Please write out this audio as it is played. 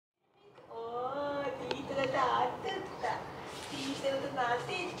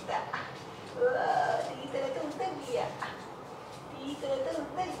Tita tu tak dia. Tita tu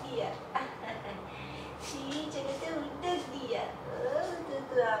tak dia. Si jadi tu tak dia. Tu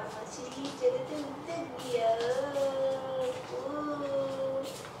tu ama si jadi tu tak dia.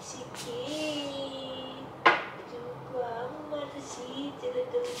 Sikit. Juga ama si jadi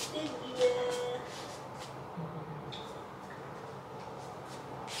tu tak dia.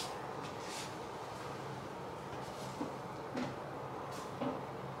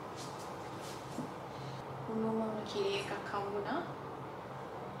 Kiri එකක් හම්බුණා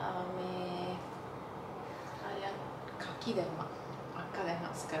මේ අයන් කකි දැම්මා අක්කා දැන්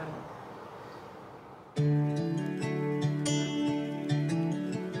හස් කරනවා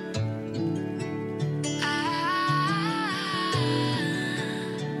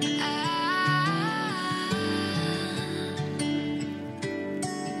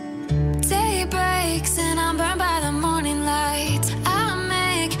Day breaks and I'm burned by the morning light. I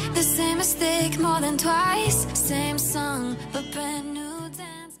make the same mistake more than twice. Same song, but brand new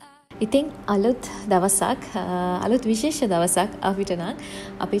dance. ඉතින් අලුත් දවසක් අලුත් විශේෂ දවසක් අපිට නම්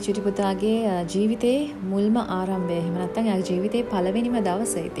අපේ චුටි පුතාගේ ජීවිතේ මුල්ම ආරම්භය එහෙම නැත්නම් යාගේ ජීවිතේ පළවෙනිම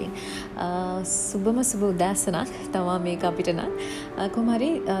දවස ඉතින් සුබම සුබ උදෑසනක් තමයි මේක අපිට නම් කොහොම හරි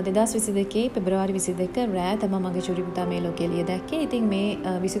 2022 පෙබරවාරි 22 රෑ තමයි මගේ චුටි පුතා මේ ලෝකෙ එළිය දැක්කේ. ඉතින් මේ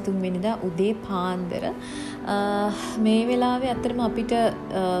 23 වෙනිදා උදේ පාන්දර මේ වෙලාවේ ඇත්තටම අපිට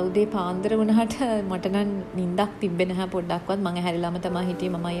උදේ පාන්දර වුණාට මට නම් නිින්දක් තිබ්බේ නැහැ පොඩ්ඩක්වත්. මම හැරිලාම තමයි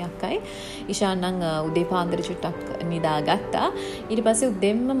හිටියේ මමයි අක්කයි. ඉෂාන් නම් උදේ පාන්දර චුට්ටක් නිදාගත්තා. ඊට පස්සේ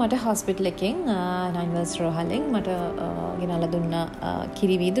උදෙන්ම මට හොස්පිටල් එකෙන් 9 වෙල්ස් රෝහලෙන් මට ගෙනල්ලා දුන්නා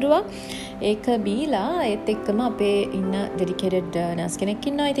කිරි වීදුරුවක්. ඒක බීලා ඒත් එක්කම අපේ ඉන්න ඩෙඩිකේටඩ් නර්ස් කෙනෙක්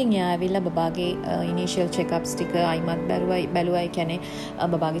ඉන්නවා. ඉතින් එයා ඇවිල්ලා බබාගේ ඉනිෂියල් චෙක්අප්ස් ටික අයිමත් බැලුවා. ඒ කියන්නේ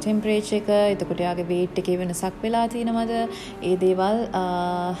බබාගේ ටෙම්පරේචර් එක, එතකොට එයාගේ weight එකේ වෙනසක් වෙලා තියෙනවද? ඒ දේවල්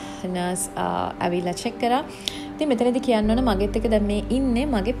නර්ස් ඇවිල්ලා චෙක් කරා. ඉතින් මෙතනදී කියන්න ඕන මගෙත් එක දැන් මේ ඉන්නේ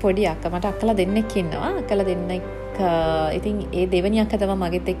මගේ පොඩි අක්කා. මට අක්කලා දෙන්නෙක් ඉන්නවා. අක්කලා දෙන්නෙක් ඉතින් ඒ දෙවෙනි අක්කා තමයි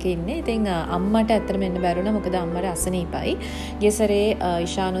මගෙත් එක්ක ඉන්නේ. ඉතින් අම්මට ඇත්තටම එන්න බැරුණා. මොකද අම්මට අසනීපයි. ගිය සැරේ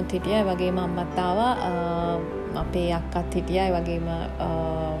ඉෂානුත් හිටියා. ඒ වගේම අම්මත් ආවා. අපේ අක්කත් හිටියා. ඒ වගේම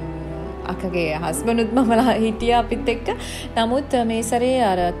අක්කගේ හස්බන්ඩ්ුත් මමලා හිටියා අපිත් එක්ක. නමුත් මේ සැරේ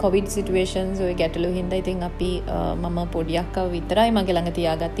අර කොවිඩ් සිටුේෂන්ස් ඔය ගැටලු හින්දා ඉතින් අපි මම පොඩි අක්කව විතරයි මගේ ළඟ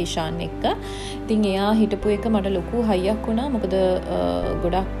තියාගත්ත ඉෂාන් එක්ක. ඉතින් එයා හිටපු එක මට ලොකු හයියක් වුණා. මොකද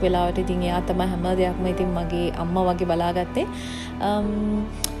ගොඩක් වෙලාවට ඉතින් එයා තමයි හැම දෙයක්ම ඉතින් මගේ අම්මා වගේ බලාගත්තේ.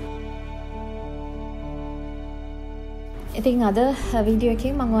 ඉතින් අද වීඩියෝ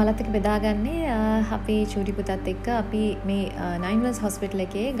එකෙන් මම ඔයාලත් එක්ක බෙදාගන්නේ අපේ චූටි පුතත් එක්ක අපි මේ 9 වෙල්ස් හොස්පිටල්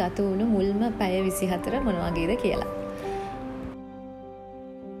එකේ ගත වුණු මුල්ම පැය 24 මොන වගේද කියලා.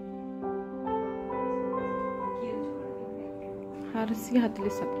 හරසිය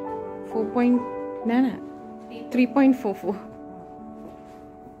 47 4. නෑ 3.44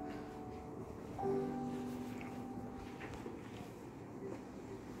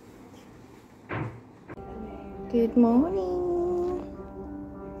 Good morning.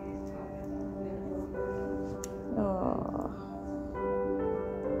 Oh.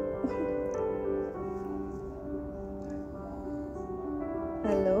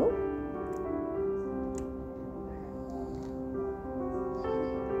 Hello.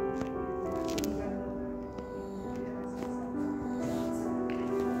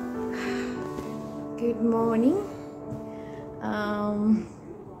 Good morning.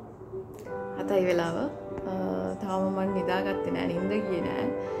 හතයි වෙලාව. තාම මම නිදාගත්තේ නෑ, නිින්ද ගියේ නෑ.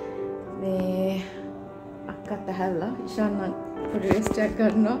 මේ අක්කත් ඇහැරලා ඉෂාන් නම් පොඩි රෙස්ට් එකක්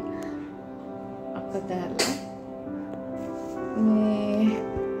ගන්නවා. අක්කත් ඇහැරලා මේ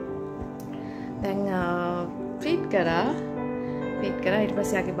දැන් ෆීඩ් කරා ඊට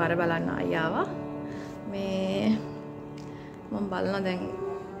පස්සේ ආගේ බර බලන්න ආයි ආවා. මේ මම බලනවා දැන්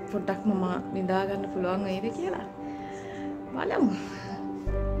පොඩ්ඩක් මම නිදා ගන්න පුළුවන් වෙයිද කියලා. බලමු.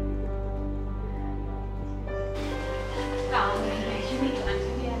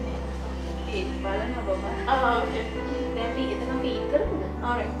 Okay. Then we get them feed karunga.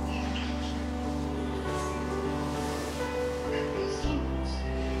 All right.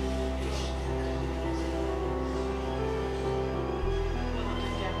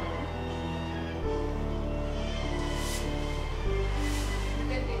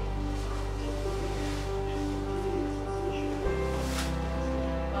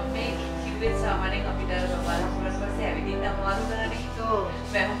 සාමාන්‍යයෙන් අපිට බලහුරස් පස්සේ ඇවිදින්න අමාරු කරන්නේ.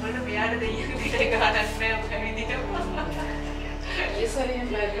 වැහුම් වලට මෙයාට දෙයියක දෙක ගන්නත් නෑ ඇවිදින්න. ඒ සරියෙන්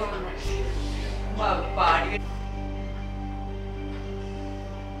බැලුවා. පාඩි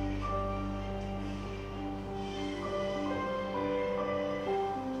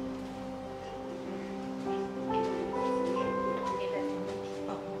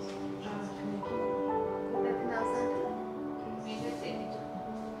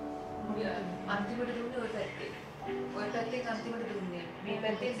අන්තිමට දුන්නේ ඔය පැත්තේ. ඔය පැත්තෙන් අන්තිමට දුන්නේ. මේ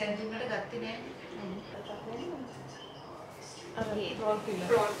පැත්තෙන් දැන් දුන්නට ගත්තේ නෑ. අර ප්‍රෝල්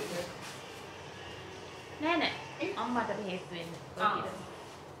කිලර්. නෑ අම්මට බෙහෙත් වෙන්න.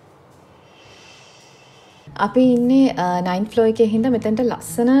 අපි ඉන්නේ 9th floor එකේ හින්දා මෙතනට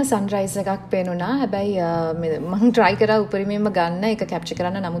ලස්සන සන්රයිස් එකක් පේනුණා. හැබැයි මම try කරා උපරිමයෙන්ම ගන්න ඒක capture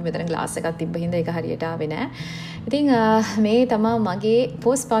කරන්න. නමුත් මෙතන glass එකක් තිබ්බ හින්දා ඒක හරියට ආවේ නෑ. ඉතින් මේ තමයි මගේ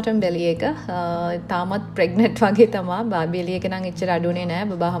postpartum belly එක. තාමත් pregnant වගේ තමයි. belly එක නම් එච්චර අඩුනේ නෑ.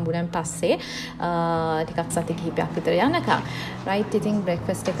 බබා හම්බුනන් පස්සේ ටිකක් සති කිහිපයක් විතර යනකම්. right ඉතින්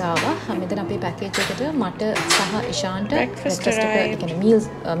breakfast එක ආවා. මෙතන අපේ package එකට මට සහ ඉෂාන්ට breakfast එක කියන්නේ meals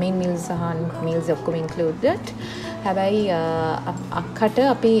main meals සහ meals ඔක්කොම include හැබැයි අක්කට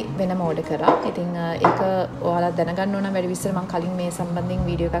අපි වෙනම ඕඩර් කරා. ඉතින් ඒක ඔයාලා දැනගන්න ඕන වැඩි විස්තර මම කලින් මේ සම්බන්ධයෙන්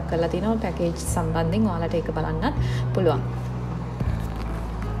වීඩියෝ එකක් කරලා තිනවා. පැකේජ් සම්බන්ධයෙන් ඔයාලට ඒක බලන්නත් පුළුවන්.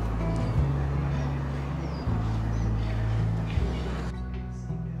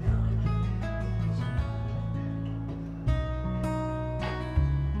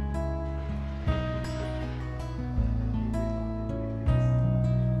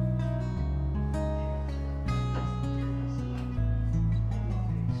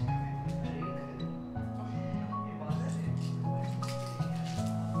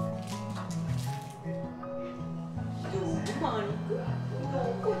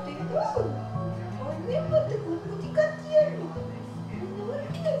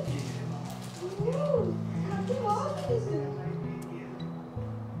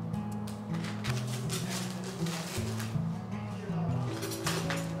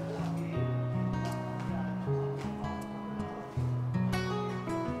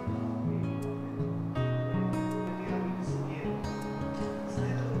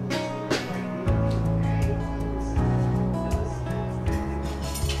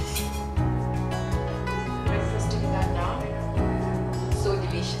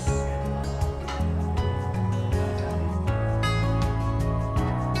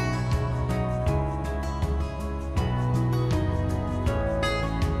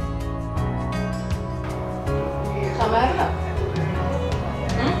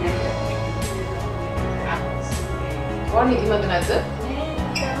 Ini gimana nanti?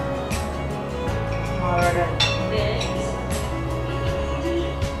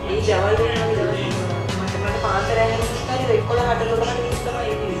 Ini jawab dia nanti macam-macam pantai yang sekali dari sekolah ada lomba di sekolah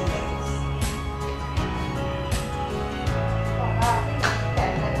ini.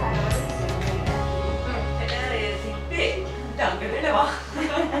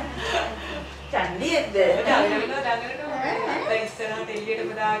 Candi ada. Kita istirahat di luar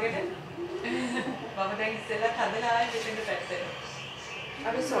berdagang. Mama දැන් ඉස්සෙල්ලා හදලා ආයෙ මෙතෙන්ට පැත්තට.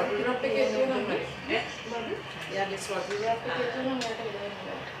 අපි ස්වොට් ඩ්‍රොප් එකේ තියෙනවා මම. යාගේ ස්වොට් ඩ්‍රොප් එකේ තියෙනවා මට ඉතින්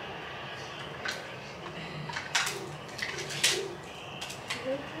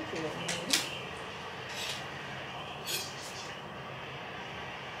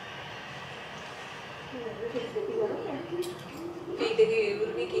කීයටගේ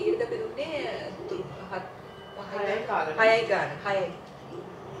උරුමේ කීයටද අපි දුන්නේ 6යි ගන්න 6යි.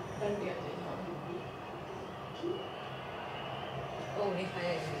 Oh, ini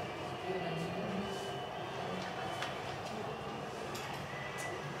kayak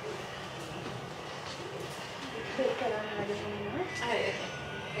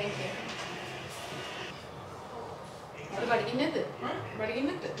thank you. Ada balikin itu? Balikin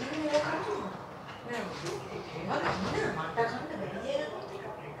itu? mana mata kan ada dia.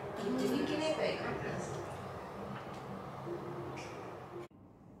 Ini kini baik.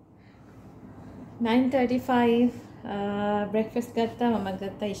 Breakfast ගත්තා. මමත්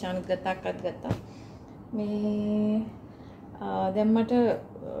ගත්තා, ඉෂානුත් ගත්තා, අක්කත් ගත්තා. මේ දැන් මට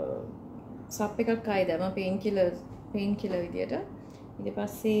සප් එකක් ආයි දැම්මා පේන් කිලර් විදියට. ඊට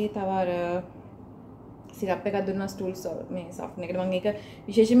පස්සේ තව අර සිරප් එකක් දුන්නා ස්ටූල්ස් මේ සොෆ්ට් එකට. මම ඒක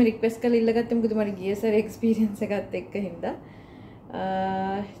විශේෂයෙන්ම රික්වෙස්ට් කරලා ඉල්ලගත්තේ මොකද මට ගිය සැරේ එක්ස්පීරියන්ස් එකත් එක්ක හින්දා.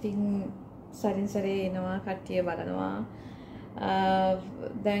 ඉතින් සරින් සරේ එනවා කට්ටිය බලනවා.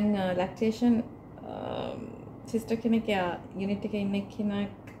 දැන් ලැක්ටේෂන් සිස්ටර් කෙනෙක් යුනිට් එකේ ඉන්න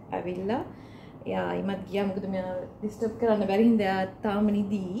කෙනෙක් ඇවිල්ලා එයා ඉමත් ගියා. මොකද මෙයා ඩිස්ටර්බ් කරන්න බැරි හින්දා එයා තාම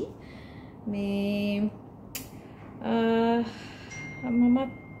නිදි. මේ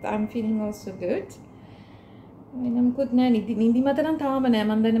මමත් I'm feeling also good. මොකුත් නෑ නිදි මත නම් තාම නෑ.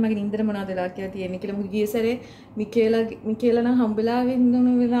 මම දන්නේ මගේ නින්දර මොනවද වෙලා කියලා තියෙන්නේ කියලා. මොකද ගිය සැරේ මිකේලා නම් හම්බෙලා වෙන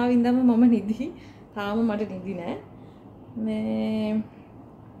වෙලාවින්දම මම නිදි. තාම මට නිදි නෑ. මේ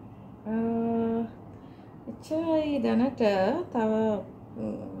එච්චරයි දැනට. තව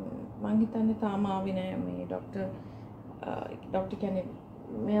මං හිතන්නේ තාම ආවේ නෑ මේ ડોක්ටර් කියන්නේ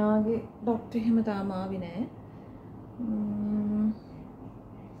මෙයාගේ ඩොක්ටර් එහෙම තාම ආවේ නැහැ.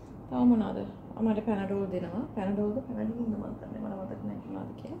 තාම මොනවාද? මට පැනඩෝල් දෙනවා. පැනඩෝල්ද පැනඩෝල් මම දන්නේ මට මතක නැහැ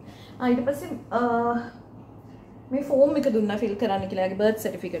මොනවද කියලා. ඊට පස්සේ මේ ෆෝම් එක දුන්නා ෆිල් කරන්න කියලා. යාගේ බර්ත්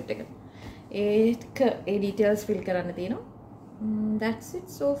සර්ටිෆිකේට් එක. ඒක ඒ ඩීටේල්ස් ෆිල් කරන්න තියෙනවා. That's it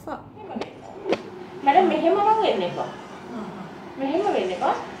so far. Madam මෙහෙම නම් වෙන්න එපා. මෙහෙම වෙන්න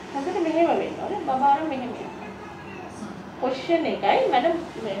එපා. හොඳට මෙහෙම වෙන්න ඕනේ. බබාරම මෙහෙම. ක්වෙස්චන් එකයි මැඩම්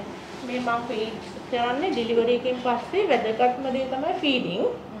මේ මම ෆීඩ් කරන්නේ ඩෙලිවරි එකෙන් පස්සේ වැදගත්ම දේ තමයි ෆීඩින්.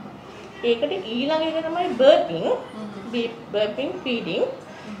 ඒකට ඊළඟ එක තමයි බර්පින් ෆීඩින්.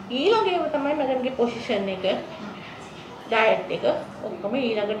 ඊළඟ එක තමයි මැඩම්ගේ පොසිෂන් එක ඩයට් එක ඔක්කොම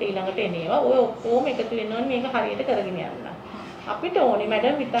ඊළඟට එනවා. ඔය ඔක්කොම එකතු වෙනවා මේක හරියට කරගෙන යන්න. අපිට ඕනේ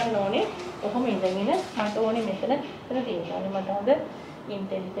මැඩම් හිතන්න ඕනේ කොහොම ඉඳගෙන මට ඕනේ මෙතන තියෙනවා. මට හොඳ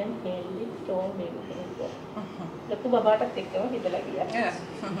ඉන්ටෙලිජන්ට් හෙල්දි ස්ටෝන් බේබි කෙනෙක්. ලොකු බබාටත් එක්කම හිටලා ගියා.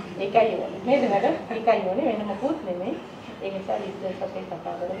 ඒකයි ඕනේ. නේද මැඩම්? ඒකයි ඕනේ වෙන මොකුත් නෙමෙයි. ඒ නිසා ඉස්සෙල්ලා අපේ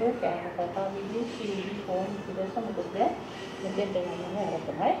කතා කරලා කෑම කතා වීඩියෝ ටීවී ෆෝන් ඉතින් මොකද මෙතෙන් දෙන්නේ අර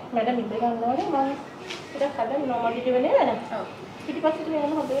තමයි. මැඩම් ඉඳ ගන්න ඕනේ මම ටිකක් හදන්න නොමඩිට වෙන්නේ නේද? ඔව්. පිටිපස්සට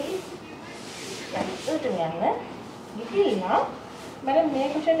යන්න හොඳයි. යන්න යන්න. ගිහිල්ලා මැඩම් මේ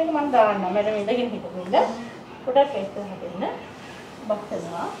කුෂන් එක මම දාන්නම්. මැඩම් ඉඳගෙන හිටපොන්න. පොඩක් එක්ක හදන්න.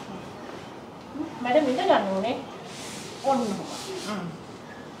 බක්සනවා. මැඩම් ඉඳ ගන්න ඕනේ. ඔන්න.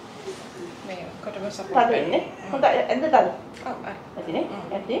 මේ කොටම සපෝට් වෙන්නේ. හොඳයි. එන්න තද. ඔව්. ඇතිනේ.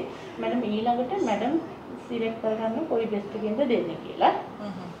 ඇති. මැඩම් ඊළඟට මැඩම් සිලෙක්ට් කරගන්න කොයි බෙස්ට් එකෙන්ද දෙන්නේ කියලා.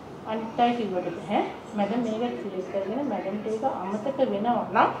 අනිත් අය කිව්වට බෑ. මැඩම් මේක සිලෙක්ට් කරගෙන මැඩම්ට ඒක අමතක වෙනවා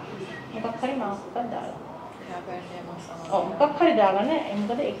නම් මොකක් හරි මාක්ස් එකක් දාලා. ඔව් මොකක් හරි දාගන්න.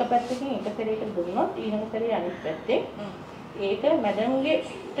 මොකද එක පැත්තකින් එක සැරේකට දුන්නොත් ඊළඟ සැරේ අනිත් පැත්තේ ඒක මැඩම්ගේ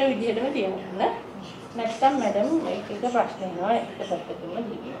විදිහටම තියන්න. නැත්නම් මැඩම් මේක ප්‍රශ්න එනවා එක පැත්තකින්ම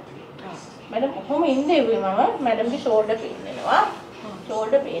දිගිනවා. මැඩම් කොහොම ඉන්නේ මම මැඩම්ගේ ෂෝල්ඩර් පේන් වෙනවා.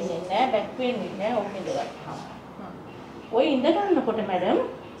 ෂෝල්ඩර් පේන් වෙන්නේ නැහැ, බැක් පේන් වෙන්නේ නැහැ. ඔක ඉඳගත්තා. ඔය ඉඳ ගන්නකොට මැඩම්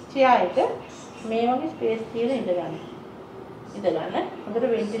චෙයා එක මේ වගේ ස්පේස් තියලා ඉඳ ගන්න. ඉඳ ගන්න.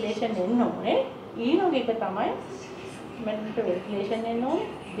 හොඳට වෙන්ටිලේෂන් එන්න ඕනේ. ඊළඟ එක තමයි මැඩම්ට වෙන්ටිලේෂන් එන්න ඕනේ.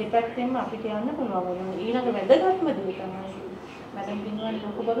 දෙපැත්තෙන්ම අපිට යන්න පුළුවන්. ඊළඟ වැදගත්ම දේ තමයි මැඩම් දිනුවන්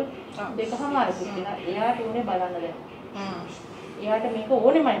ලොකු බබ දෙකමාරක් තියෙනවා. එයාට උනේ බලන්න දැන්. එයාට මේක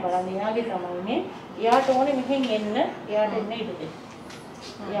ඕනෙමයි බලන්න. එයාගේ තමයි මේ. එයාට ඕනේ මෙහෙන් එන්න. එයාට එන්න ඉඩ දෙන්න.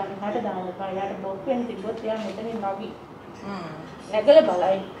 එයා මෙහාට දාන්න එපා. එයාට බොක් වෙන තිබ්බොත් එයා මෙතනින් නගි. නැගලා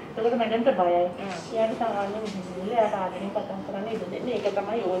බලයි. ඒකට මැඩම්ට බයයි. එයාට සාමාන්‍ය මිනිස්සුන්ල එයාට ආදරෙන් කතා කරන්න ඉඩ දෙන්න. ඒක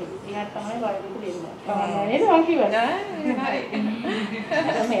තමයි ඕනේ. එයාට තමයි වයිර් එක දෙන්නේ. සාමාන්‍ය නේද මං කිව්වා. හරි.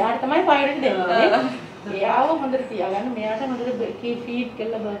 එයාට තමයි වයිර් එක දෙන්නේ. එයාව හොඳට තියාගන්න. මෙයාට හොඳට ෆීඩ්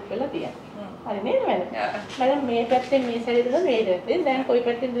කරලා බර්ත් කරලා තියන්න. හරි නේද මැඩම්? මැඩම් මේ පැත්තෙන් මේ සැරේද මේ පැත්තෙන් දැන් කොයි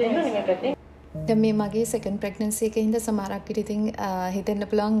පැත්තෙන්ද දෙන්නේ මේ පැත්තෙන්? දැන් මේ මගේ සෙකන්ඩ් ප්‍රෙග්නන්සි එකේ හින්දා සමහරක් විට ඉතින් හිතෙන්න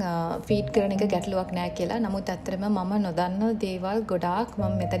පුළුවන් ෆීඩ් කරන එක ගැටලුවක් නෑ කියලා. නමුත් ඇත්තටම මම නොදන්න දේවල් ගොඩාක්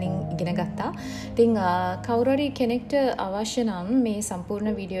මම මෙතනින් ඉගෙන ගත්තා. ඉතින් කවුරු හරි කෙනෙක්ට අවශ්‍ය නම් මේ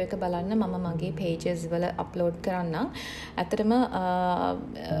සම්පූර්ණ වීඩියෝ එක බලන්න මම මගේ pages වල අප්ලෝඩ් කරන්නම්. ඇත්තටම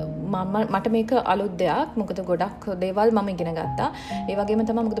මට මේක අලුත් දෙයක්. මොකද ගොඩක් දේවල් මම ඉගෙන ගත්තා. ඒ වගේම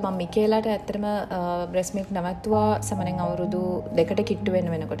තමයි මොකද මම මිකේලාට ඇත්තටම බ්‍රෙස්ට් මිල්ක් නැවතුවා සමනෙන් අවුරුදු 2කට කිට්ටු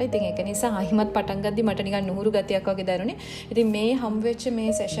වෙනකොට. ඉතින් ඒක නිසා අහිමත් පටන් ගද්දි මට නිකන් නුහුරු ගතියක් වගේ දැනුනේ. ඉතින් මේ හම් වෙච්ච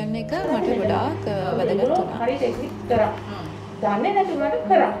මේ සෙෂන් එක මට ගොඩාක් වැදගත් වුණා. හරි ටෙක්නික් කරා. දන්නේ නැති උනට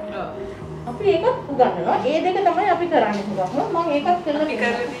කරා. අපි ඒකත් උගන්වනවා. ඒ දෙක තමයි අපි කරන්නේ හුඟක්. මම ඒකත් කරලා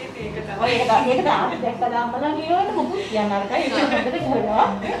තියෙනවා. ඒක තමයි. ඒක තමයි දැක්කලා අම්මලා කියනකොට මොකුත් කියන්න අරකයි ඒක හොඳට කරනවා.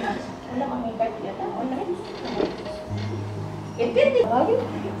 ඔන්න මම ඒකත් කියනවා. ඔන්න මේ. එතෙන්දී වගේ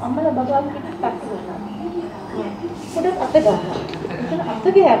අම්මලා බබාගේ පිටට තට්ටු කරනවා. පොඩක් අත ගන්නවා. එතන අත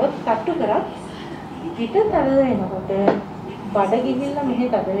ගෑවොත් තට්ටු කරා පිට තද වෙනකොට බඩ ගිහිල්ලා මෙහෙ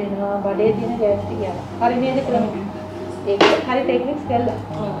තද වෙනවා. බඩේ තියෙන ගෑස්ටි යනවා. හරි නේද ක්‍රමය? ඒක හරි ටෙක්නික්ස් කළා.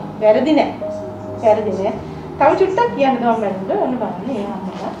 වැරදි නෑ. වැරදි නෑ. තව චුට්ටක් කියන්න දවම් වැරද්ද ඔන්න බලන්න ඒ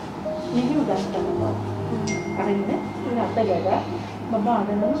අම්මලා මෙහි උදන් කරනවා. හරිද? ඉතින් අත ගෑවා. බබා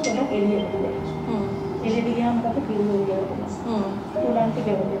අඬනවා පොඩක් එළියට දෙන්න. එළියට ගියාම තමයි කිව්වේ කියලා. උලන්ට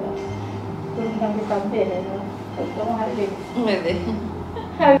ගෙවදෙනවා. උලන්ගේ තබ්බේ එනවා. ඔක්කොම හරි දෙන්න. නේද?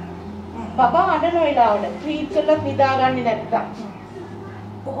 හරි. බබා අඬන වෙලාවට ෆීඩ් කරලා නිදාගන්නේ නැත්තම්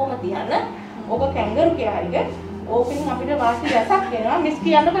කොහොම තියන්න? ඔබ කැංගරු කියලා ඕකෙන් අපිට වාසි රසක් වෙනවා. මිස්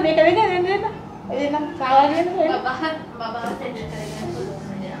කියන්නකො දෙක දෙක දෙන්න. එදෙන්න කාගෙන වෙන බබා සෙට් කරගෙන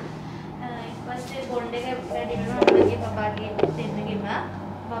පුළුවන් නේද? ඊපස්සේ බොන්ඩ් එක වැඩි වෙනවා. ඔයගේ බබාගේ දෙන්නගෙම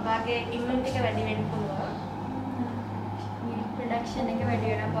බබාගේ ඉම්යුනිටි එක වැඩි වෙන්න පුළුවන්. ප්‍රොඩක්ෂන් එක වැඩි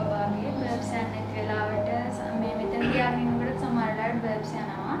වෙනවා බබාගේ. බර්බ්ස් යන වෙලාවට මේ මෙතන ගියාම ඉන්නකොට සමහරවිට බර්බ්ස් යන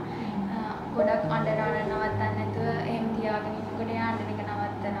ගොඩක් අඬනවා නවත්තන්න නැතුව එහෙම තියාගෙන ඉන්නකොට එයා අඬන එක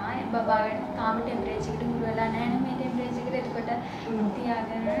නවත්තනවා. බබාගේ තාම ටෙම්පරේචර් එකට හුරු වෙලා නැහැ නේ මේ ටෙම්පරේචර් එකට. එතකොට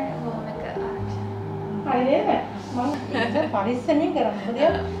තියාගෙන හෝම් එක ආරක්ෂා. හරිද? මම පරිස්සමෙන්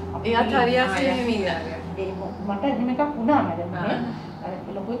කරන්න. මොකද එයාත් හරියට එහෙම ඉන්නවා. මට එහෙම එකක් වුණා මැඩම් නේ. අර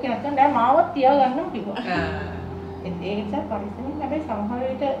ලොකු කෙනෙක් නැත්නම් දැන් මාවත් තියාගන්නම් කිව්වා. ඒ නිසා පරිස්සමෙන් හැබැයි සමහර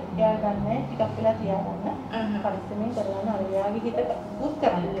විට තියාගන්නේ ටිකක් වෙලා තියාගන්න. පරිස්සමෙන් කරගෙන අර එයාගේ හිත පුත්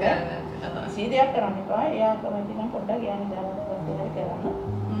කරන්න. සීදයක් කරන්න එපා. එයා කැමති නම් පොඩ්ඩක් එයා නිදාගන්න දෙයක් කරන්න.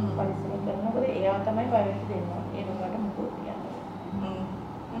 පරිස්සමෙන් කරනකොට එයා තමයි ප්‍රයොරිටි දෙන්නේ. ඒ වගේට මුකුත් කියන්නේ.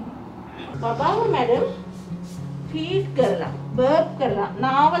 බබාව මැඩම් ෆීඩ් කරලා බර්ප් කරලා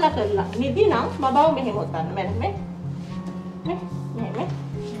නාවල කරලා නිදි නම් බබාව මෙහෙම ඔතන්න මැඩම්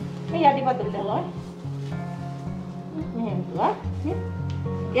මේ යටිපතුල දාලා මෙහෙම දුවා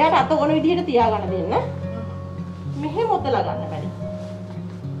එයාට අත ඕන විදිහට තියාගන්න දෙන්න මෙහෙම ඔතලා ගන්න මැඩම්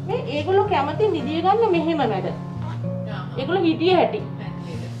මේ ඒගොල්ලෝ කැමති නිදිය ගන්න මෙහෙම මැඩම් ඒගොල්ලෝ හිටියේ හැටි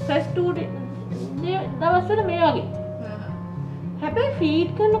ෆස්ට් 2 දවස්වල මේ වගේ හැබැයි ෆීඩ්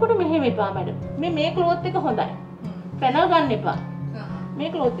කරනකොට මෙහෙම එපා මැඩම් මේ ක්ලෝත් එක හොඳයි පැනල් ගන්න එපා. මේ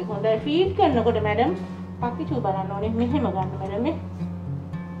ක්ලෝත් එක හොඳයි. ෆීඩ් කරනකොට මැඩම් පක්කි චූ බලන්න ඕනේ. මෙහෙම ගන්න මැඩම් මේ.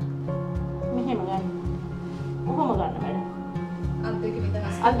 මෙහෙම ගන්න. කොහොම ගන්න මැඩම්?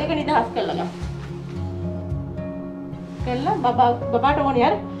 අත් දෙක නිදහස් කරලා ගන්න. කළා බබාට ඕනේ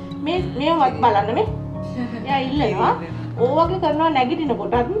අර මේව බලන්න මේ. එයා ඉල්ලනවා. ඕවගේ කරනවා නැගිටින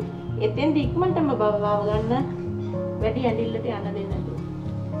කොටත් එතෙන්ද ඉක්මනටම බබාව ගන්න. වැඩි ඇඬිල්ලට යන්න දෙන්නේ නැතුව.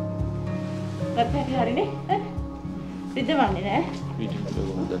 ගත්ත හරිනේ? රිදවන්නේ නෑ. ෆීඩින් පිලෝ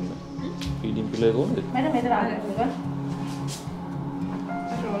කොහොමද දන්න? ෆීඩින් පිලෝ කොහොමද? මම මෙතන ආගන්න.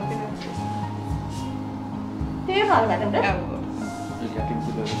 රෝල් කරනවා. තේරුණාද මැඩම්ට? යටින්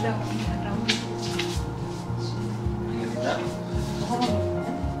පිලෝ මෙතන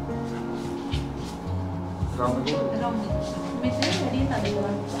වැඩි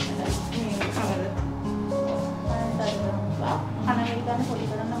තදිනවා. මේ කවර. කනවල ගන්න පොඩි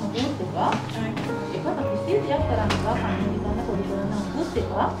කරන්න මොකද එක. ඒක කිසි දෙයක් කරන්න බෑ. කනවල ගන්න පොඩි කරන්න මොකද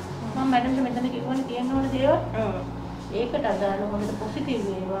එක. මම මැඩම්ට මෙතන කිව්වනේ කියන්න ඕන දේවල්. ඒකට අදාළ හොඳට පොසිටිව්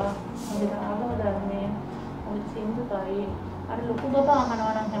වේවා. හොඳට ආගම ධර්මයේ හොඳ සින්දුකාරී අර ලොකු බබා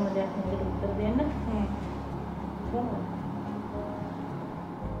අහනවා නම් හැම දෙයක් හොඳට උත්තර දෙන්න.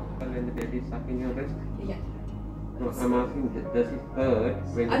 When the baby is sucking your breast? Yeah. No, I'm asking, does it hurt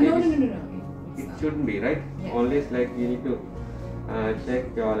when the No. baby It shouldn't be, right? Yeah. Always like you need to check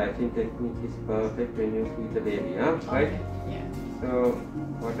your latching technique is perfect when you feed the baby, huh? Right? Yeah. So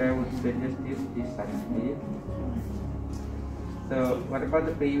what I would suggest is this actually. So what about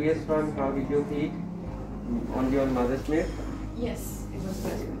the previous one? How did you feed? On your mother's milk? Yes, it was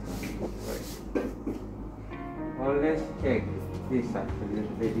very good. Right. Always check this actually.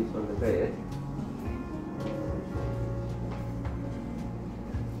 The baby is on the bed.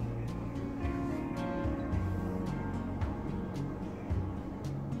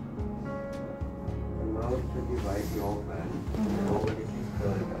 Should be widely open, nobody is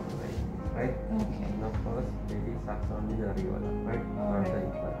curled up, right? Okay. And of course, baby sucks only the areola, right? Not the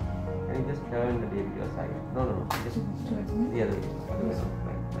implant. Can you just turn the baby to your side? No, just the other way,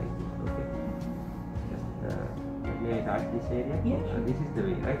 right? Okay. Just let me touch this area. Yeah. This is the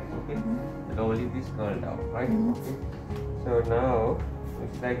way, right? Okay. The lower lip is curled out, right? Okay. So now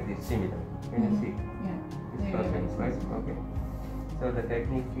it's like this, similar. Can you see? Yeah. It's perfect, right? Okay. So the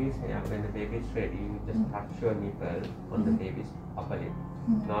technique is, when the baby is ready, you just touch your nipple on the baby's upper lip.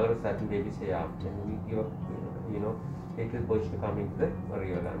 And all of a sudden, baby say up, and we give a, little push to come into the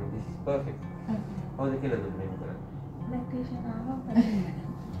areola. I mean, this is perfect. How the killer doing?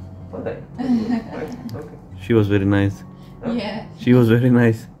 Oh, that. Right? Okay. She was very nice. Huh? Yeah. She was very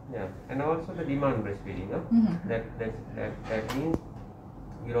nice. Yeah, and also the demand breastfeeding. That means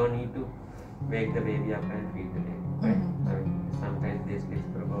you don't need to wake the baby up and feed the baby. Right? I mean, sometimes they sleep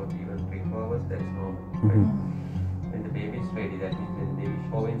for about even 3-4 hours. That's normal. Right? When the baby is ready, that means when the baby is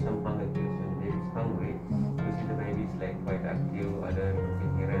showing some hunger cues, when the baby is hungry, you see the baby is like quite active, other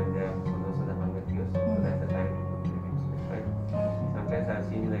looking here and there. So those are the hunger cues. So that's the time to put the baby to sleep. Right? Sometimes I've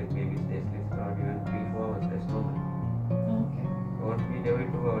seen like babies they sleep for about even 3-4 hours. That's normal. Okay. Don't feed every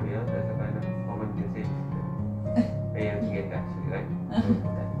 2 hours. Yeah, that's a kind of common message that parents get actually, right? So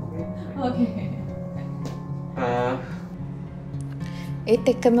that's okay. Right? Okay. ඒත්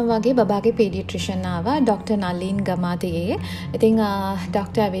එක්කම වගේ බබාගේ පීඩියට්‍රිෂන් ආවා doctor Nalin ගමාතියේ. ඉතින්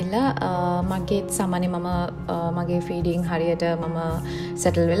doctor ඇවිල්ලා මගේත් සාමාන්‍ය මම මගේ feeding හරියට මම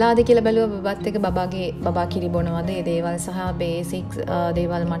සෙටල් වෙලාද කියලා බැලුවා. බබත් එක්ක බබා කිරි බොනවද ඒ දේවල් සහ බේසික්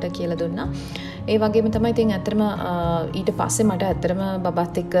දේවල් මට කියලා දුන්නා. ඒ වගේම තමයි ඉතින් ඇත්තටම ඊට පස්සේ මට ඇත්තටම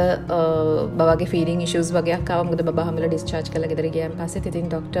බබාත් එක්ක බබාගේ ෆීඩින් ඉෂුස් වගේක් ආවා. මොකද බබා හැමල ඩිස්චාර්ජ් කරලා ගෙදර ගියන් පස්සේ ඉතින්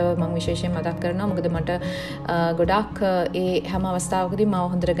ડોක්ටර් මම විශේෂයෙන් මතක් කරනවා. මොකද මට ගොඩාක් ඒ හැම අවස්ථාවකදී මාව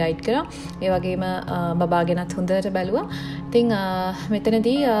හොඳට ගයිඩ් කරා. ඒ වගේම බබාගෙනත් හොඳට බැලුවා. ඉතින්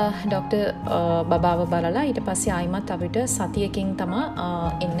මෙතනදී ડોක්ටර් බබාව බලලා ඊට පස්සේ ආයිමත් අපිට සතියකින් තමයි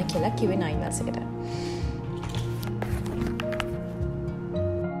එන්න කියලා කිව්වේ 9 months එකට.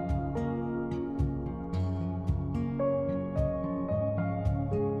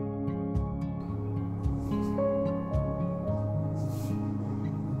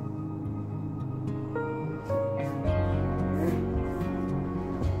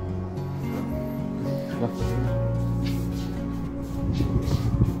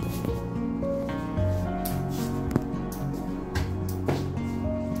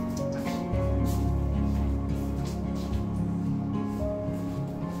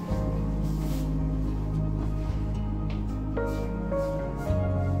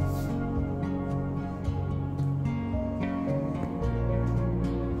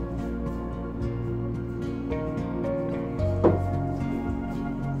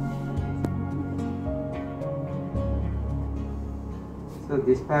 So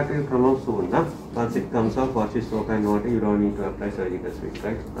this part will come out soon, huh? Once it comes out, wash with soap and water. You don't need to apply surgical switch,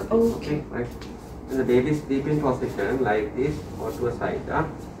 right? Okay, right. When the baby is sleep in position like this or to a side, huh?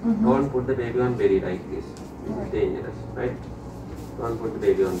 Don't put the baby on belly like this. This is dangerous, right? Don't put the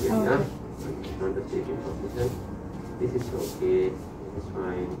baby on belly, huh? On the sleeping position. This is okay. This is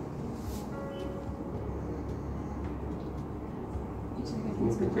fine. You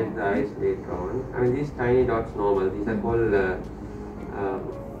need to check the eyes later on. I mean, these tiny dots normal. These are called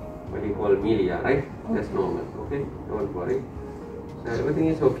what do you call melia, right? That's normal. Okay, don't worry. So everything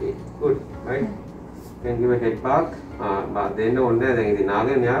is okay. Good, right? Can give a head park. But then on there, then the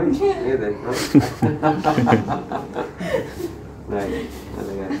naga nyavi. Right.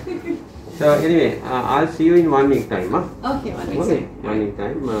 So anyway, I'll see you in 1 week time. Huh? Okay, 1 week. Okay, 1 week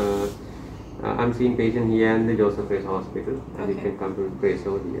time. I'm seeing patient here in the Joseph Race Hospital, and you can come to Grace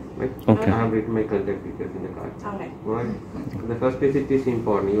over here, right? Okay. I have written my contact details in the card. Alright. Right. The first visit is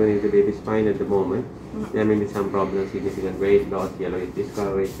important, even if the baby is fine at the moment. There may be some problems, significant weight loss, yellowish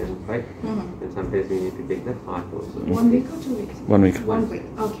discoloration, right? And sometimes we need to take the heart also. 1 week or 2 weeks? 1 week. 1 week.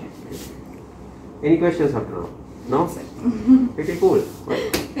 Okay. Any questions up now? No? Pretty cool.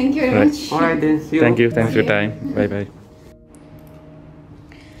 Right. Thank you very Right. much. Alright then, see you. Thank you. Thanks for your time. Bye bye.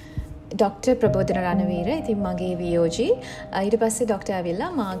 Doctor ප්‍රබෝධන Ranaweera ඉතින් මගේ වියෝජී ඊට පස්සේ doctor ඇවිල්ලා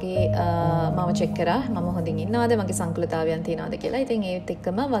මාගේ මම check කරා මම හොඳින් ඉන්නවද මගේ සංකලතාවයන් තියනවද කියලා. ඉතින් ඒත්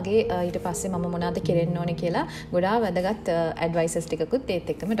එක්කම වගේ ඊට පස්සේ මම මොනවද කෙරෙන්න ඕනේ කියලා ගොඩාක් වැදගත් ඇඩ්වයිසස් ටිකකුත් ඒත්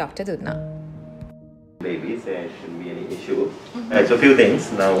එක්කම ඩොක්ටර් දුන්නා. Babies, there shouldn't be any issue. So a few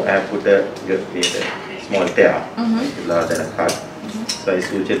things. Now I have put a small tear, larger than a cut. So I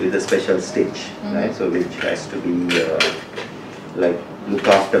sutured with a special stitch, right? So which has to be like look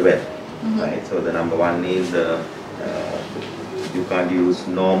after well, right? So the number one is you can't use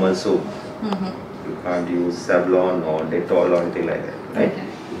normal soap. You can't use Savlon or Dettol or anything like that, right?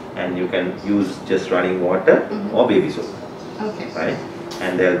 And you can use just running water or baby soap, right?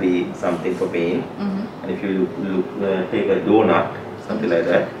 And there'll be something for pain. And if you take a donut, something like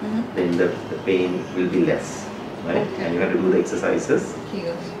that, then the pain will be less, right? And you have to do the exercises.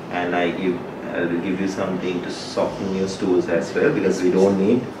 And I will give you something to soften your stools as well, because we don't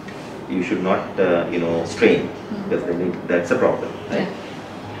need, you should not strain, because then that's a problem, right?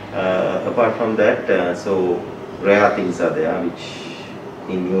 Apart from that, so rare things are there, which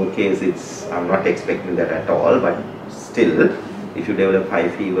in your case I'm not expecting that at all, but still, if you develop high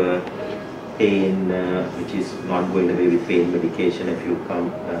fever, pain which is not going away with pain medication, if you come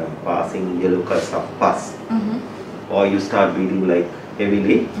passing yellow pus, or you start bleeding like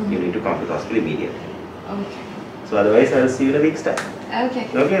heavily, you need to come to the hospital immediately. Okay. So otherwise I'll see you in a week's time. Okay.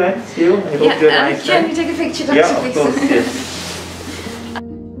 Okay, right? See you. I hope you have a nice Can time. we take a picture? Yeah, of course, yes.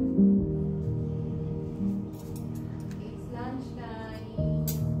 It's lunchtime.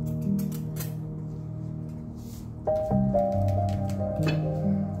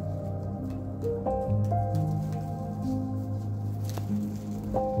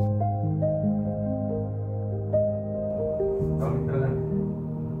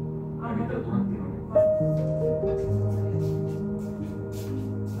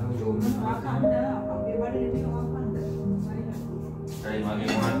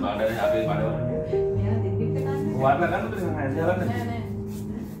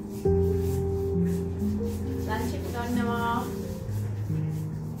 Lunch එක ගන්නවා.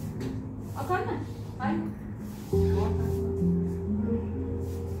 අකන්න. හරි.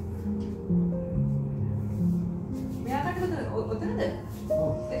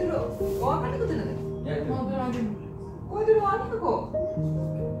 බලන්නකෝ.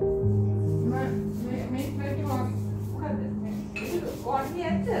 මේ පැටි මොකද? කොහොමද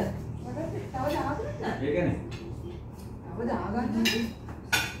ඇත්ත? මොකද තව දාගන්න? ඒකනේ. තව දාගන්න.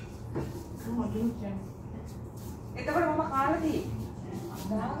 එතකොට මම කාලදී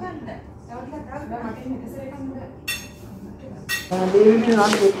දාගන්න. තව ටිකක් දාගන්න. මට ඉස්සර එකක් They will be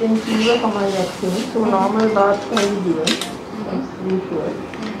not getting fever from my vaccine, so normal bath can be given, as usual.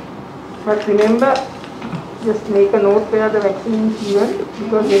 But remember, just make a note where the vaccine is given,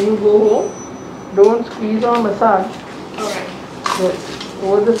 because when you go home, don't squeeze or massage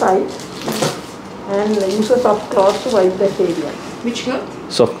over the side, and use a soft cloth to wipe that area. Which cloth?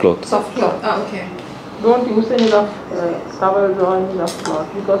 Soft cloth. Soft cloth. Oh, okay. Don't use any rough towels or any rough cloth,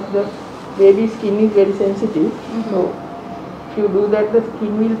 because the baby's skin is very sensitive. So if you do that, the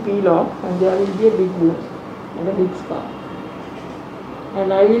skin will peel off and there will be a big wound and a big scar. And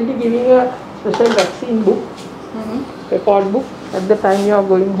I will be giving a special vaccine book, record book, at the time you are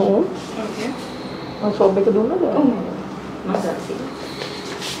going home. Okay. So,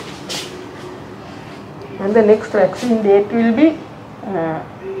 and the next vaccine date will be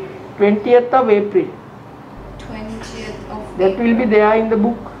 20th of April. 20th of That will be there in the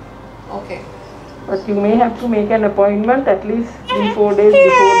book. Okay. But you may have to make an appointment at least 3-4 days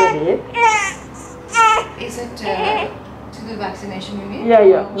before the date. Is it to the vaccination unit?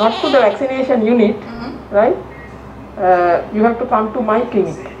 Yeah. Not to the vaccination unit, right? You have to come to my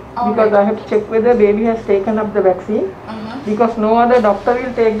clinic, because I have to check whether baby has taken up the vaccine. Because no other doctor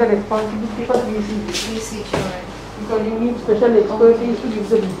will take the responsibility for BCG. BCG, right. Because you need special expertise to give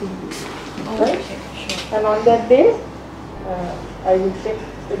the BCG. Right? Okay, sure. And on that day, I will check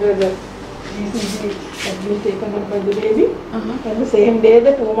whether the BCG has been taken up by the baby. And the same day,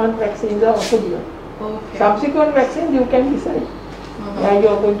 the 2-month vaccines are also given. Okay. Subsequent vaccines, you can decide where you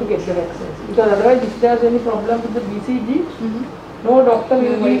are going to get the vaccines. Because otherwise, if there is any problem with the BCG, no doctor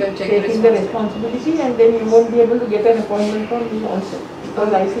will be taking the responsibility, and then you won't be able to get an appointment from me also.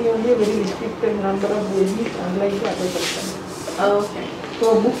 Because I see only a very restricted number of babies, unlike the other customers. Okay. So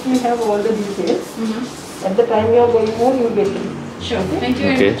a book will have all the details. At the time you are going home, you will get it. Sure. Thank you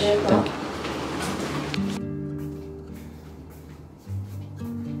very much.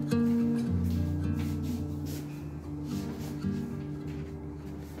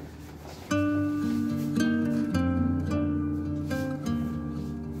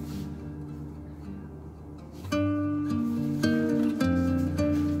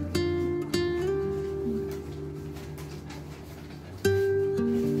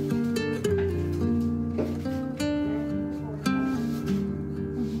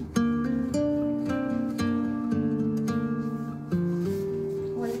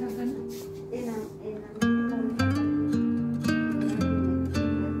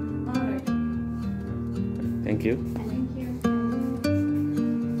 Thank you. Thank you.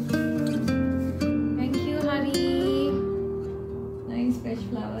 Thank you, Hari. Nice fresh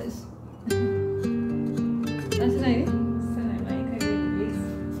flowers. That's nice.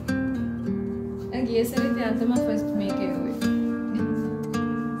 Yes, I did the first make it.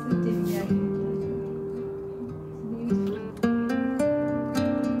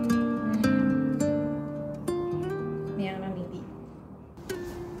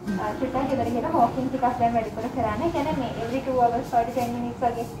 walking ටිකක් දැන් වැඩිපුර කරන්නේ. කියන්නේ මේ every 2 hours 10 minutes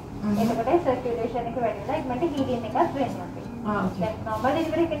වගේ. එතකොට circulation එක වැඩි වෙලා ඉක්මනට healing එකක් වෙනවා. දැන් normal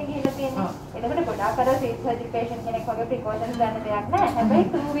delivery කෙනෙක් ගිහලා තියෙනවා. එතකොට ගොඩාක් අර surgery patient කෙනෙක් වගේ precautions ගන්න දෙයක් නැහැ. හැබැයි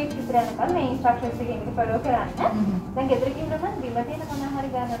 2 weeks විතර යනකම් මේ instructions ටික ඉන්නේ follow කරන්න. දැන් ගෙදර ගිහින් නම් බිම තියෙන මොනවා හරි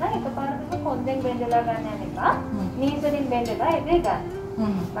ගන්නවා නම් එකපාරටම කොන්දෙන් බෙන්දලා ගන්න යන එක. knees වලින් බෙන්දලා ඒක ගන්න.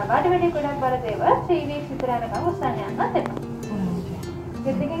 බබාට වැඩි ගොඩක් බර දේවල් 3 weeks විතර යනකම් උස්සන්න යන්නත් එපා.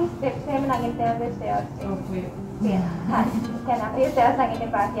 Getting steps එහෙම නගින්න යන stairs එක. හරි. දැන් අපි stairs නගින්න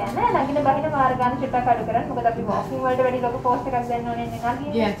එපා කියන්නේ. නගින්න බහින මාර්ග ගන්න චුට්ටක් අඩු කරන්න. මොකද අපි walking වලට වැඩි ලොකු force එකක් දෙන්න ඕනේ නේ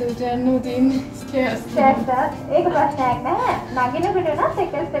නගින්න. ඒකට යන්න තියෙන්නේ stairs. ඒක ප්‍රශ්නයක් නෑ. නගිනකොට නම්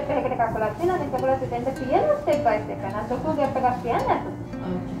second step එකකට කකුලක් තියෙනවා. අනිත් කකුල දෙන්න තියෙන step by step කරන. ලොකු gap එකක් තියන්න නැතුව.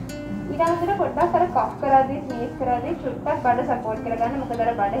 ඊළඟට පොඩ්ඩක් අර කෆ් කරද්දී ස්නීස් කරද්දී චුට්ටක් බඩ සපෝට් කරගන්න. මොකද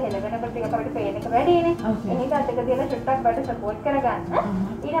අර බඩ හෙලවෙනකොට ටිකක් අපිට පේන එක වැඩිනේ. එහෙනම් අතක තියලා චුට්ටක් බඩ සපෝට් කරගන්න.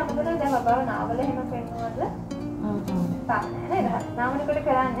 ඊළඟට දැන් බබාව නාවල එහෙම පෙන්නුවද? සාමාන්‍ය නේද? නාවනකොට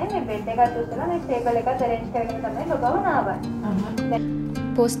කරන්නේ මේ බෙඩ් එකත් උස්සලා මේ ටේබල් එකත් arrange කරගෙන තමයි බබාව නාවන්නේ.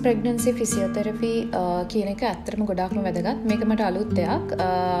 පෝස්ට් ප්‍රෙග්නන්සි ෆිසියෝതെරපි කියන එක ඇත්තටම ගොඩාක්ම වැදගත්. මේක මට අලුත් දෙයක්.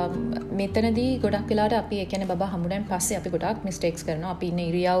 මෙතනදී ගොඩක් වෙලාවට අපි ඒ කියන්නේ බබා හම්බුනන් පස්සේ අපි ගොඩක් මිස්ටේක්ස් කරනවා. අපි ඉන්න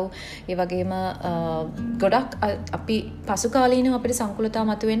ඉරියව් ඒ වගේම ගොඩක් අපි පසු කාලීනව අපිට සංකුලතා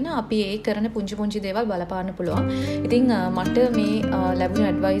මතුවෙන්න අපි ඒ කරන පුංචි පුංචි දේවල් බලපාන්න පුළුවන්. ඉතින් මට මේ ලැබුණු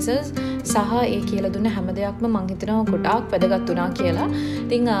ඇඩ්වයිසර්ස් සහ ඒ කියලා දුන්න හැම දෙයක්ම මං හිතනවා ගොඩාක් වැදගත් වුණා කියලා.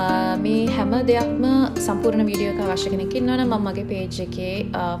 ඉතින් මේ හැම දෙයක්ම සම්පූර්ණ වීඩියෝ එක අවශ්‍ය කෙනෙක් ඉන්නවනම් මම මගේ page එකේ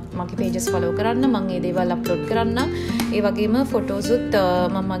මගේ pages follow කරන්න, මම මේ දේවල් upload කරන්න. ඒ වගේම photos උත්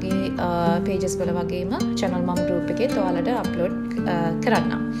මම මගේ pages වල වගේම channel mom group එකේ ඔයාලට upload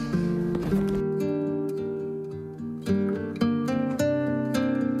කරන්න.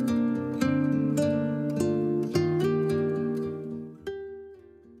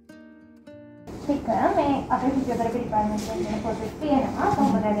 මේ අපේ ෆිසියෝതെරපි ඩිපාර්ට්මන්ට් එකේ තියෙන පොතේ තියෙනවා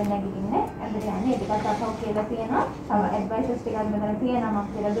කොහොමද නැගිටින්නේ ඇඳට යන්නේ ඒක තාපව කියලා තියෙනවා ඇඩ්වයිසස් ටිකක් මෙතන තියෙනවා මම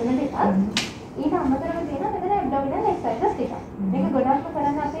කියලා දුන්න ටිකක් ඊට අමතරව තියෙනවා මෙතන ඇබ්ඩොමිනල් එක්සර්සයිසස් ටිකක් මේක ගොඩක්ම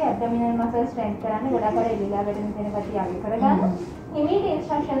කරන්නේ අපේ ඇබ්ඩොමිනල් මසල් ස්ට්‍රෙන්ත් කරන්න ගොඩක් අර එලිලා වැඩෙන තියෙන ගතිය අගය කරගන්න ඉමීඩියට්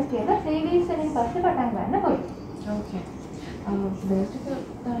ඉන්ස්ට්‍රක්ෂන්ස් කියලා 3 weeks වලින් පස්සේ පටන් ගන්න පුළුවන් ඕකේ බෙල්ට් එක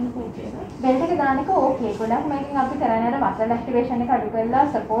දාන්නක ඕකේ බෙල්ට් එක දාන්නක ඕකේ ගොඩක් මේකෙන් අපි කරන්නේ අර මසල් ඇක්ටිවේෂන් එක අඩු කරලා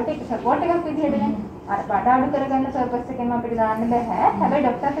සපෝට් එකක් විදිහටනේ අර බඩ අඩු කරගන්න පර්පස් එකෙන් අපිට දාන්න බෑ හැබැයි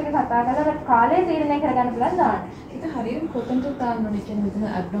ડોක්ටර්ස් එක්ක කතා කරලා කාලය තීරණය කරගන්න පුළුවන් දාන්න ඒක හරියට කොතනද දාන්න ඕනේ කියන්නේ මෙතන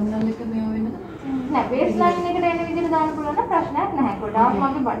ඇබ්ඩොමිනල් එක මේව වෙනද නෑ බේස් ලයින් එකට එන විදිහට දාන්න පුළුවන් නම් ප්‍රශ්නයක් නැහැ ගොඩාක්ම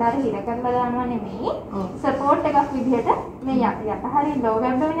අපි බඩ අර හිර කරලා දානවා නෙමෙයි සපෝට් එකක් විදිහට මේ යට හරිය ලෝ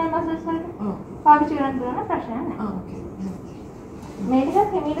ඇබ්ඩොමිනල් මසල්ස් වලට පාවිච්චි කරන්න පුළුවන් නම් ප්‍රශ්නයක් නැහැ ඕකේ මේක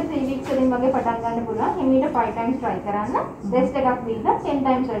හිමීට 3 weeks වලින් වගේ පටන් ගන්න පුළුවන් හිමීට 5 times try කරන්න rest එකක් දීලා 10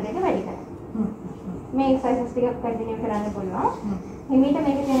 times වලට එක වැඩි කරන්න මේ exercises ටික continue කරන්න පුළුවන් හිමීට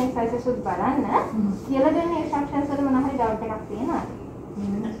මේක තියෙන exercises උත් බලන්න කියලා දෙන instructions වල මොනවා හරි doubt එකක් තියෙනවා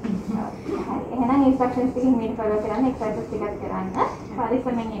එහෙනම් instructions ටික හිමීට follow කරන්න exercises ටිකක් කරන්න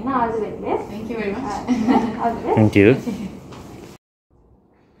පරිස්සමෙන් ඉන්න all the way thank you very much Thank you.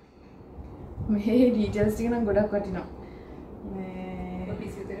 මේ details ටික නම් ගොඩක් වටිනවා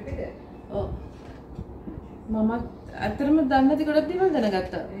මම අතරම දන්නේ නැති ගොඩක් දේවල්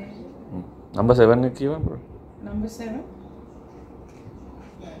දැනගත්තා. Number 7 එක කියවන්න bro. Number 7.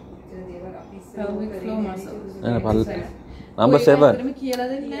 pelvic floor muscles. Number 7. අතරම කියලා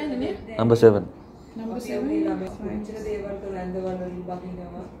දෙන්නේ නැහැ නේ. Number 7. Number 7.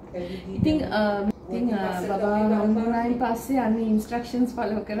 ඉතින් බබා හම්බුනායින් පස්සේ අන්නේ ඉන්ස්ට්‍රක්ෂන්ස්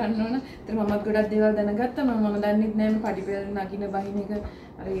ෆලෝ කරන්න ඕන. ඒතර මමත් ගොඩක් දේවල් දැනගත්තා. මම දන්නෙත් නැහැ මේ පඩිපෙළ නගින බහින එක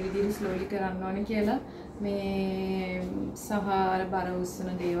අර ඒ විදිහට ස්ලෝලි කරන්න ඕනේ කියලා. මේ සහ අර බර උස්සන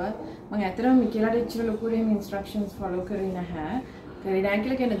දේවල් මම ඇත්තටම මිකේලාට එච්චර ලොකු එහෙම ඉන්ස්ට්‍රක්ෂන්ස් ෆලෝ කරේ නැහැ. කරේ නැහැ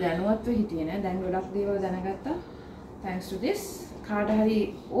කියලා කියන දැනුවත්ව හිටියේ නෑ. දැන් ගොඩක් දේවල් දැනගත්තා. thanks to this. කාට හරි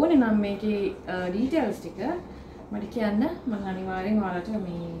ඕනේ නම් මේකේ ඩීටේල්ස් ටික මට කියන්න මම අනිවාර්යෙන් ඔයාලට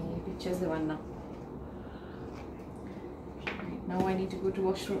මේ pictures දෙවන්නම්. Now I need to go to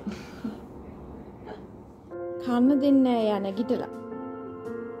washroom. කන්න දෙන්නේ නැහැ යා නැගිටලා.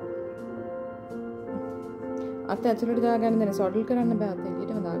 අත ඇතුළට දාගන්න දෙන සොඩල් කරන්න බෑ අත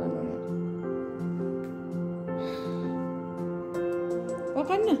එළියටම දාගන්න ඕනේ.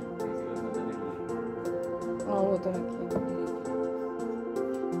 ඔකන්න. ආ ඔතන කියලා.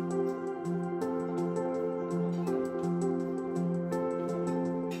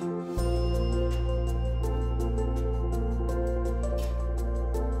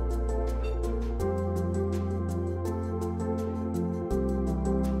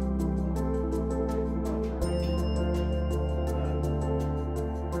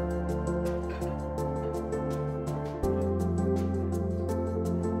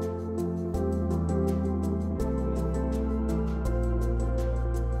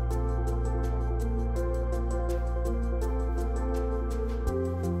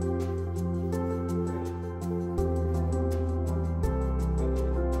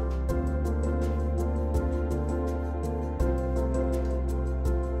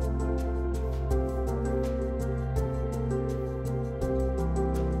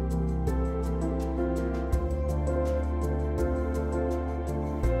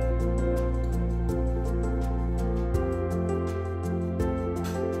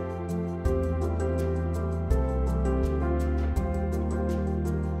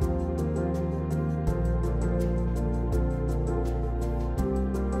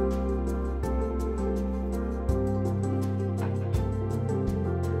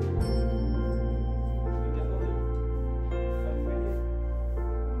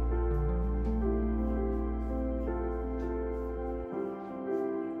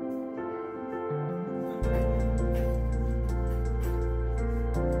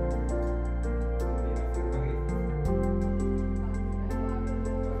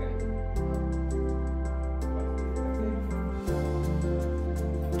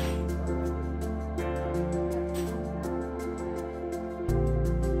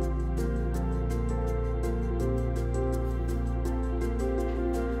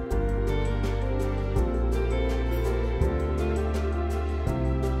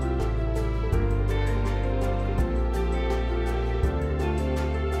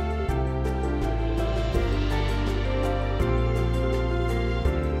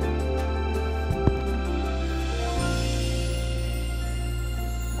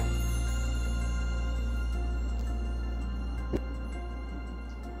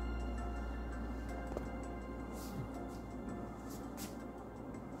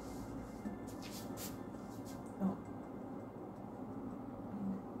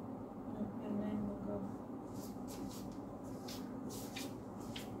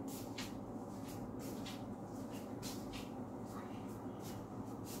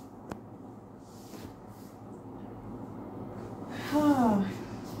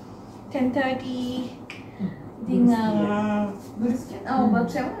 10:30 ඉතින් බබ්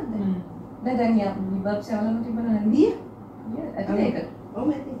සෙවනද දැන් යා බබ් සෙවනම තිබුණා නේද ඇත්තට ඔව්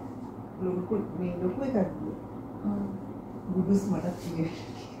මම ලොකු මේ ලොකු එකක් බුදුස් මට කියේ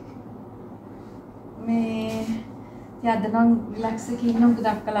මේ යද්ද නම් රිලැක්ස් එකේ ඉන්න මොකද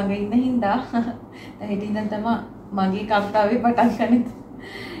අක්කා ළඟ ඉන්න හින්දා දැන් ඉඳන් තමයි මගේ කතාවේ පටන් ගන්නේ.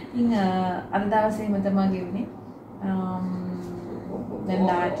 ඉතින් අද දවසේම තමයි ගෙවුනේ. දැන්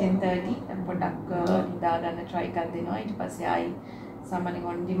 10:30 පොඩක් ඉඳා ගන්න try එකක් දෙනවා. ඊට පස්සේ ආයි සාමාන්‍යයෙන්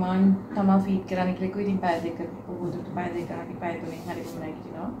on demand තමයි feed කරන්න කියලා කිව්වා. ඉතින් පැය දෙක පොදුට පැය දෙක හරි පැය තුනෙන් හරි කොහොම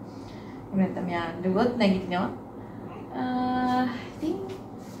නැගිටිනවා. එහෙම නැත්නම් යා ඩුවොත් නැගිටිනවා. ඉතින්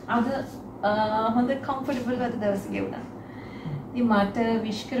අද හොඳ කම්ෆර්ටබල් වද දවස ගෙවුණා. ඉතින් මට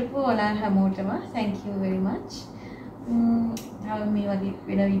විශ් කරපු ඔයාලා හැමෝටම thank you very much. තව මේ වගේ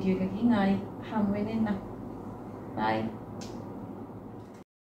වෙන වීඩියෝ එකකින් ආයි හමු වෙන්න. bye.